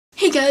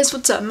Hey guys,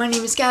 what's up? My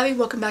name is Gabby,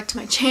 welcome back to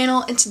my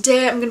channel, and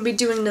today I'm going to be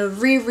doing the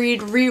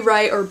reread,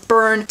 rewrite, or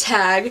burn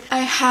tag. I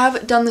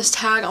have done this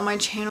tag on my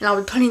channel, and I'll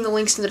be putting the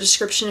links in the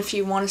description if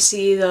you want to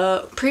see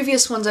the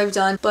previous ones I've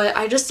done, but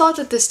I just thought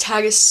that this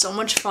tag is so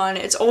much fun.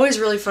 It's always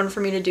really fun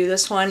for me to do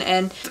this one,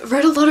 and I've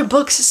read a lot of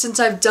books since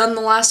I've done the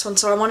last one,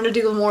 so I wanted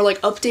to do a more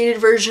like updated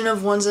version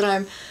of ones that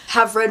I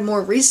have read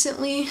more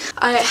recently.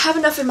 I have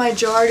enough in my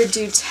jar to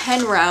do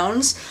 10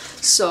 rounds,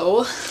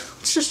 so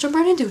let's just jump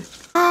right into it.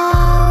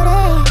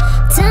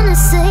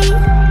 Tennessee.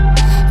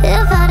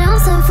 If I don't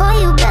send for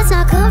you, best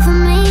not come for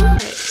me.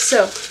 Alright,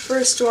 so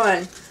first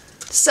one,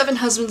 7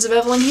 Husbands of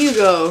Evelyn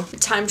Hugo,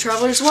 Time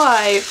Traveler's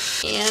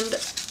Wife, and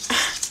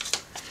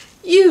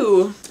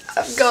you.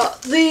 I've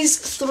got these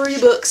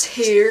 3 books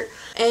here,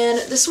 and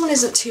this one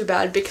isn't too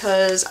bad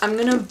because I'm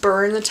gonna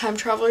burn the Time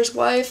Traveler's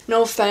Wife.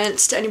 No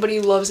offense to anybody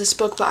who loves this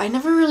book, but I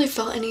never really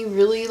felt any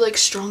really like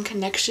strong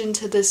connection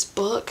to this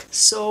book,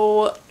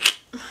 so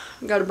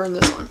I gotta burn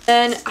this one.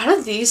 And out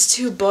of these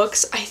 2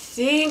 books, I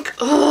think,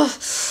 I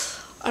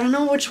don't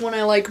know which one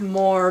I like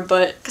more,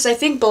 but because I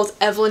think both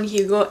Evelyn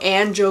Hugo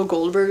and Joe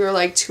Goldberg are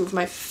like 2 of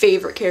my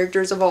favorite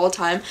characters of all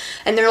time,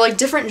 and they're like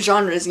different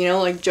genres, you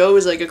know, like Joe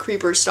is like a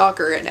creeper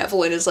stalker and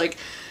Evelyn is like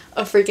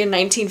a freaking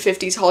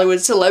 1950s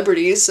Hollywood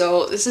celebrity,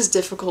 so this is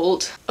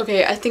difficult.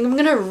 Okay, I think I'm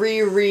gonna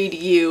reread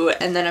you,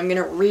 and then I'm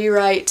gonna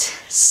rewrite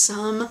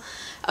some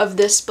of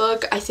this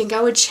book. I think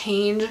I would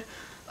change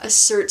a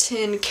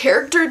certain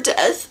character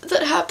death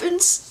that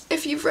happens.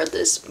 If you've read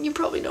this, you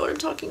probably know what I'm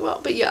talking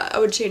about, but yeah, I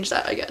would change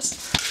that, I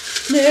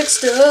guess.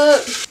 Next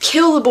up,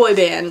 Kill the Boy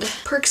Band,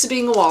 Perks of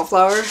Being a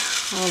Wallflower.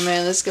 Oh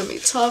man, this is gonna be a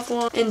tough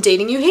one. And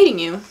Dating You, Hating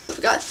You.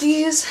 I've got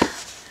these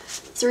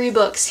 3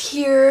 books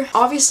here.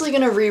 Obviously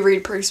gonna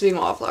reread Perks of Being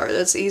a Wallflower.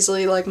 That's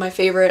easily like my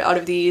favorite out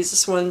of these.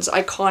 This one's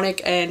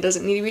iconic and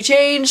doesn't need to be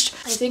changed.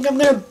 I think I'm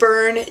gonna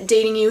burn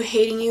Dating You,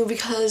 Hating You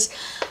because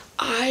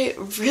I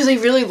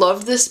really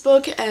loved this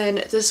book, and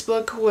this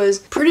book was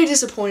pretty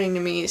disappointing to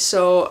me,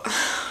 so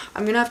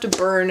I'm gonna have to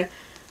burn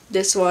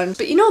this one.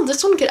 But you know,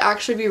 this one could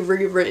actually be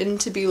rewritten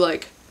to be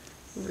like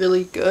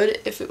really good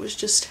if it was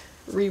just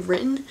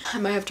rewritten. I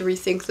might have to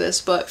rethink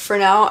this, but for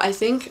now I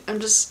think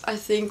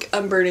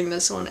I'm burning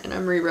this one and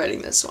I'm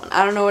rewriting this one.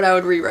 I don't know what I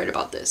would rewrite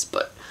about this,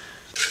 but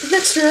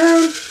next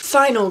round,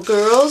 Final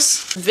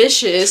Girls,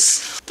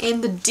 Vicious,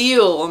 and The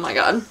Deal. Oh my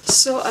god.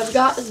 So I've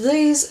got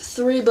these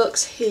 3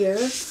 books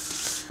here.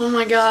 Oh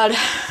my god.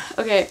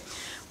 Okay,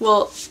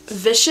 well,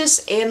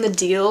 Vicious and The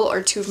Deal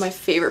are 2 of my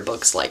favorite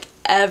books, like,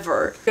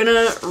 ever. I'm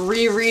gonna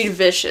reread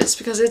Vicious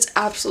because it's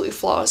absolutely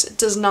flawless. It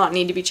does not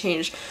need to be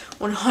changed.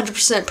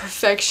 100%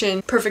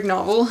 perfection. Perfect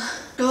novel.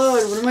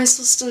 God, what am I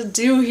supposed to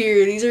do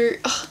here? These are...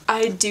 Ugh.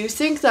 I do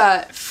think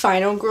that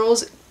Final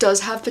Girls does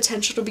have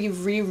potential to be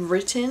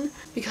rewritten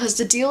because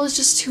The Deal is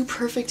just too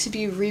perfect to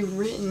be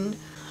rewritten.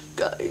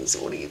 Guys,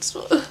 what are you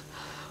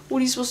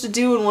supposed to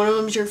do when one of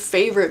them is your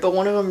favorite, but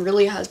one of them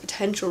really has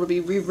potential to be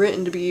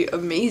rewritten to be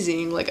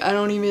amazing? Like, I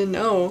don't even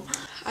know.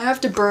 I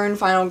have to burn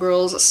Final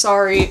Girls,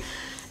 sorry,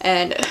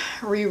 and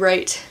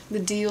rewrite The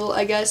Deal,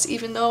 I guess,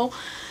 even though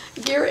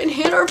Garrett and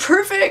Hannah are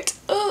perfect.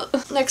 Ugh.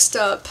 Next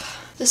up,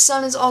 The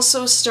Sun Is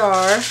Also a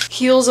Star,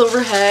 Heels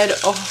Overhead.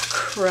 Oh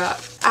crap.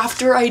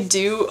 After I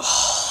Do,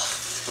 oh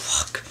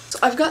fuck. So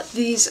I've got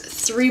these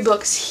 3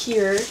 books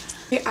here.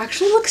 They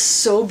actually look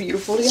so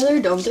beautiful together,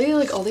 don't they?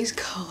 Like all these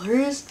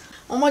colors.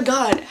 Oh my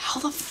god, how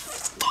the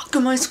fuck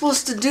am I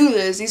supposed to do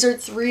this? These are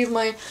 3 of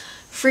my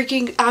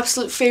freaking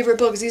absolute favorite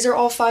books. These are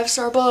all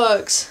 5-star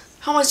books.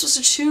 How am I supposed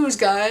to choose,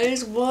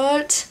 guys?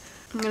 What?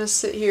 I'm gonna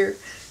sit here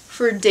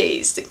for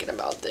days thinking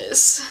about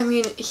this. I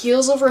mean,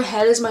 Heels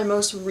Overhead is my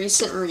most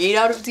recent read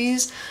out of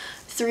these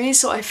 3,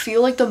 so I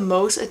feel like the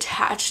most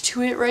attached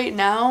to it right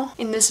now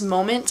in this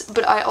moment,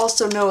 but I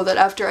also know that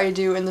After I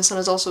Do and The Sun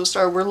Is Also a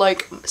Star were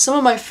like some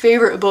of my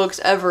favorite books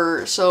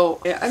ever,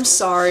 so yeah, I'm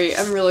sorry,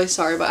 I'm really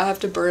sorry, but I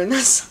have to burn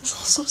This Sun Is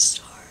Also a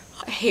Star.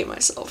 I hate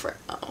myself right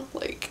now,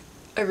 like,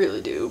 I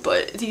really do,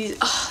 but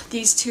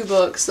these 2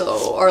 books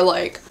though are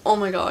like, oh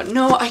my god,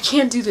 no, I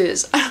can't do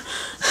this.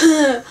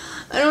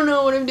 I don't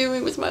know what I'm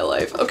doing with my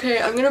life.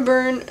 Okay, I'm gonna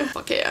burn.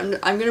 Okay,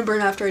 I'm gonna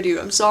burn After I Do.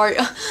 I'm sorry.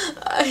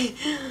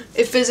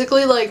 It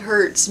physically like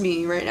hurts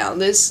me right now.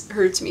 This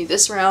hurts me.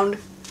 This round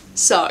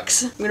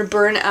sucks. I'm gonna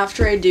burn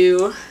After I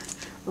Do,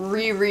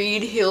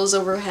 reread Heels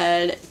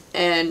Overhead,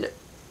 and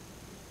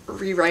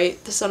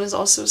rewrite The Sun Is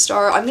Also a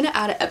Star. I'm gonna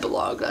add an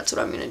epilogue. That's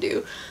what I'm gonna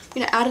do.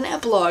 I'm gonna add an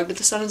epilogue to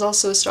The Sun Is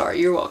Also a Star.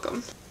 You're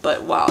welcome.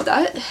 But wow,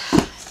 that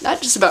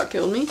just about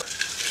killed me.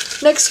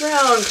 Next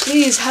round,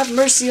 please have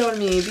mercy on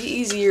me. Be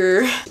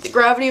easier. The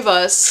Gravity of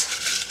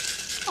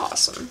Us.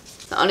 Awesome.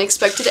 The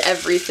Unexpected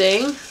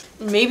Everything.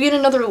 Maybe in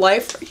Another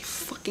Life. Are you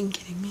fucking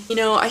kidding me? You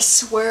know, I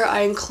swear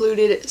I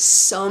included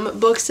some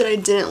books that I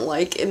didn't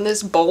like in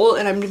this bowl,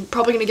 and I'm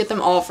probably gonna get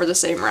them all for the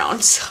same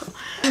round, so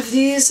I have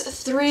these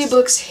 3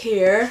 books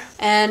here,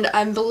 and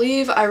I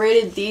believe I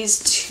rated these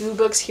 2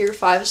 books here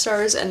 5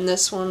 stars, and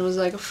this one was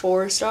like a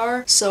 4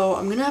 star. So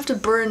I'm gonna have to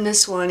burn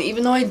this one,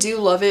 even though I do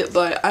love it,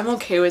 but I'm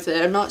okay with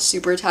it. I'm not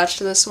super attached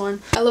to this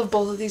one. I love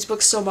both of these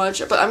books so much,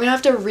 but I'm gonna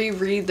have to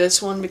reread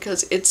this one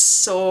because it's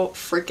so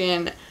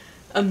freaking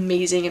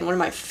amazing and one of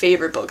my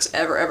favorite books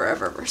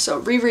ever. So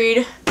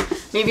reread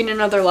Maybe in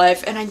Another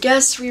Life, and I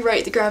guess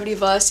rewrite The Gravity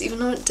of Us, even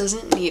though it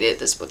doesn't need it.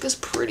 This book is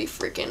pretty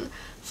freaking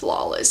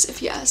flawless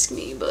if you ask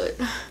me. But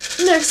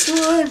next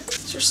one,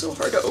 these are so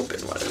hard to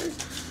open, whatever.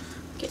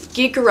 Okay,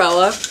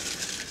 Geekerella,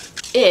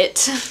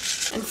 It,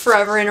 and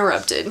Forever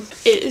Interrupted.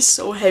 It is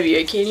so heavy,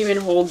 I can't even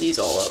hold these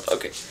all up.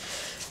 Okay,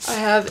 I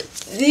have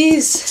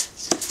these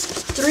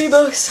 3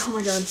 books, oh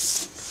my god,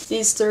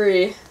 these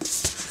 3.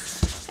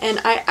 And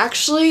I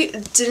actually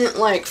didn't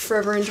like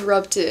Forever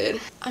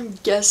Interrupted. I'm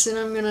guessing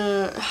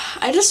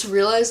I just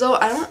realized though,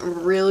 I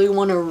don't really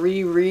want to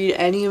reread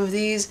any of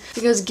these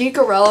because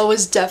Geekerella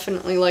was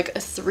definitely like a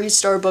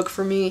 3-star book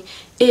for me.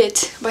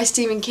 It, by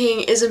Stephen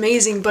King, is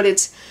amazing, but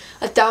it's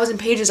 1,000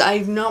 pages. I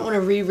do not want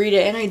to reread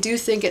it, and I do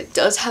think it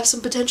does have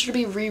some potential to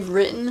be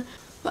rewritten,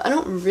 but I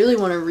don't really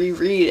want to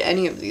reread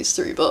any of these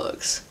 3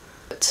 books.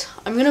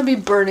 I'm gonna be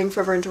burning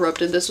Forever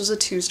Interrupted. This was a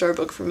 2-star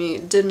book for me.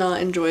 Did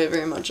not enjoy it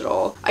very much at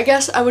all. I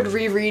guess I would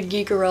reread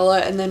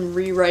Geekerella and then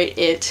rewrite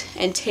it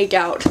and take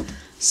out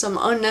some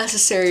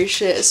unnecessary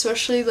shit,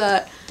 especially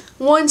that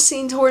one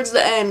scene towards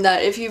the end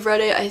that if you've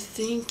read it, I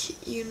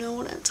think you know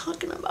what I'm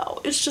talking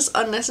about. It's just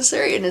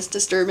unnecessary and it's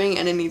disturbing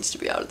and it needs to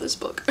be out of this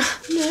book.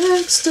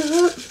 Next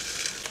up,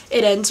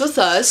 It Ends With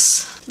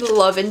Us, The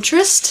Love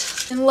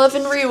Interest, and Love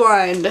and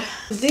Rewind.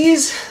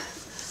 These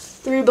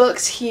 3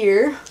 books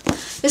here.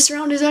 This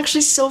round is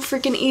actually so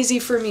freaking easy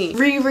for me.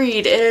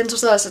 Reread It Ends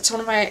With Us. It's one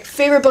of my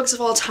favorite books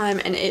of all time,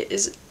 and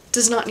it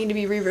does not need to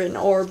be rewritten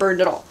or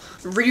burned at all.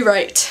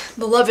 Rewrite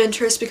The Love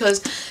Interest,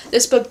 because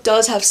this book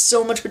does have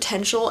so much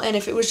potential, and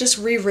if it was just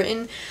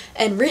rewritten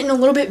and written a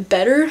little bit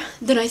better,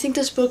 then I think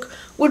this book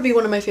would be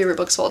one of my favorite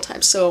books of all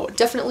time. So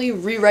definitely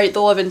rewrite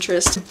The Love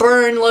Interest.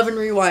 Burn Love and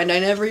Rewind. I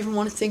never even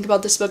want to think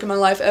about this book in my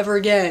life ever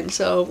again.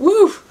 So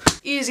woo!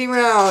 Easy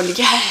round.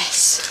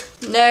 Yes!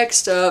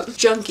 Next up,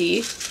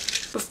 Junkie.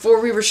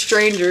 Before We Were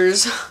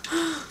Strangers.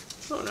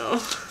 Oh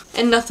no.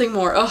 And Nothing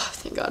More. Oh,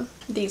 thank god.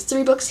 These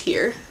 3 books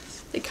here,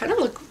 they kind of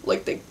look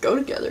like they go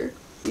together.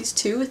 These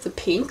 2 with the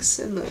pinks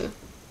and the...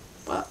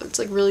 Wow, it's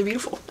like really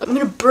beautiful. I'm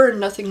gonna burn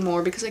Nothing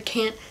More because I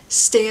can't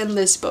stand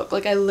this book.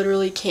 Like, I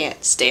literally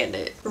can't stand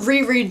it.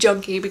 Reread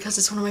Junkie because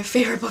it's one of my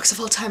favorite books of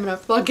all time and I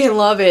fucking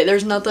love it.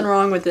 There's nothing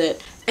wrong with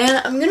it.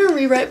 And I'm gonna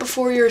rewrite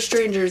Before You Were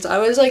Strangers. I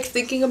was like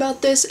thinking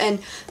about this, and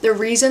the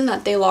reason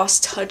that they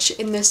lost touch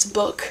in this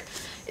book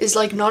is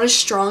like not as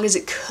strong as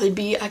it could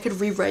be. I could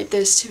rewrite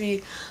this to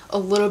be a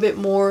little bit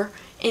more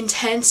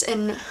intense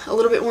and a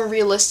little bit more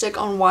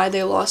realistic on why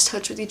they lost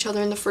touch with each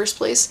other in the first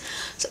place.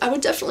 So I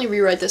would definitely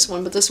rewrite this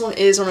one, but this one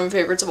is one of my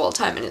favorites of all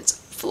time and it's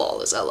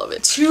flawless. I love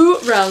it. 2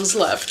 rounds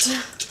left.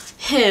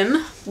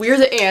 Him, We're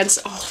the Ants,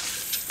 oh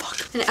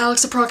fuck, and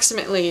Alex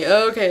Approximately.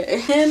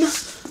 Okay, Him,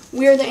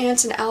 We're the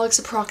Ants, and Alex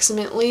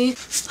Approximately.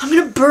 I'm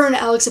gonna burn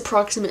Alex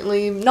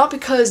Approximately, not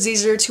because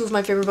these are 2 of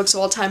my favorite books of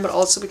all time, but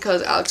also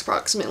because Alex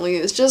Approximately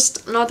is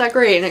just not that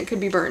great and it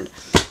could be burned.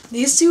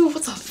 These 2,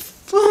 what the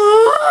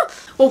fuck?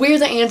 Well, We're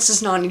the Ants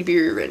does not need to be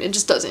rewritten. It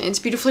just doesn't. It's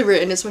beautifully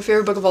written. It's my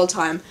favorite book of all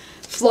time.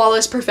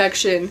 Flawless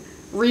perfection.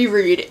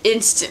 Reread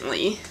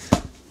instantly.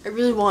 I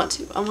really want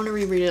to. I want to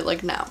reread it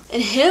like now.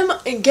 And Him,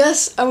 I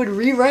guess I would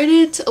rewrite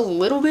it a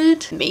little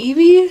bit,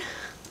 maybe.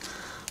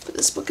 But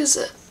this book is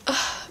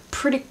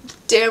pretty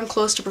damn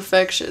close to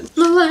perfection.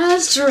 The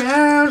last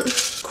round.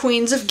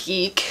 Queens of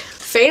Geek.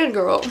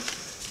 Fangirl.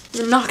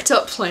 The Knocked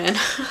Up Plan.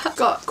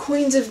 Got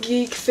Queens of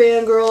Geek,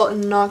 Fangirl,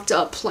 and Knocked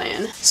Up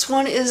Plan. This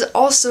one is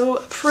also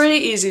pretty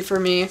easy for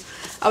me.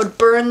 I would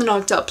burn the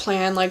Knocked Up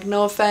Plan, like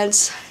no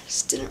offense. I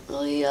just didn't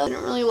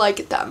really like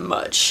it that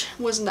much.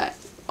 It wasn't that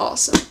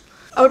awesome.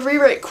 I would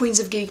rewrite Queens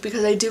of Geek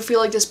because I do feel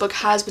like this book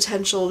has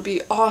potential to be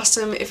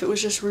awesome if it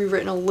was just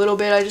rewritten a little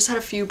bit. I just had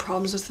a few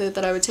problems with it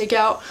that I would take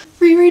out.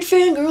 Reread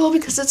Fangirl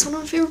because it's one of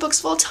my favorite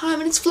books of all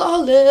time and it's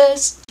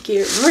flawless.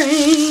 Get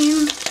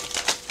Rain.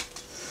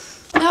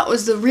 That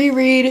was the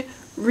reread,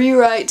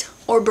 rewrite,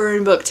 or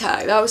burn book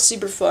tag. That was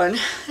super fun.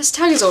 This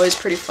tag is always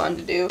pretty fun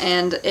to do,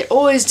 and it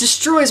always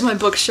destroys my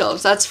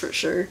bookshelves, that's for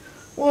sure.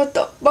 What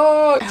the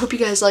fuck? I hope you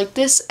guys like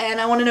this, and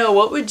I want to know,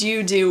 what would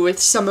you do with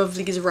some of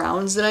these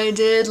rounds that I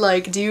did?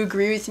 Like, do you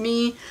agree with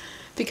me?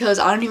 Because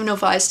I don't even know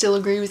if I still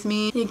agree with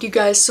me. Thank you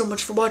guys so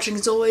much for watching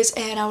as always,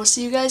 and I will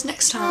see you guys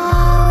next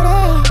time.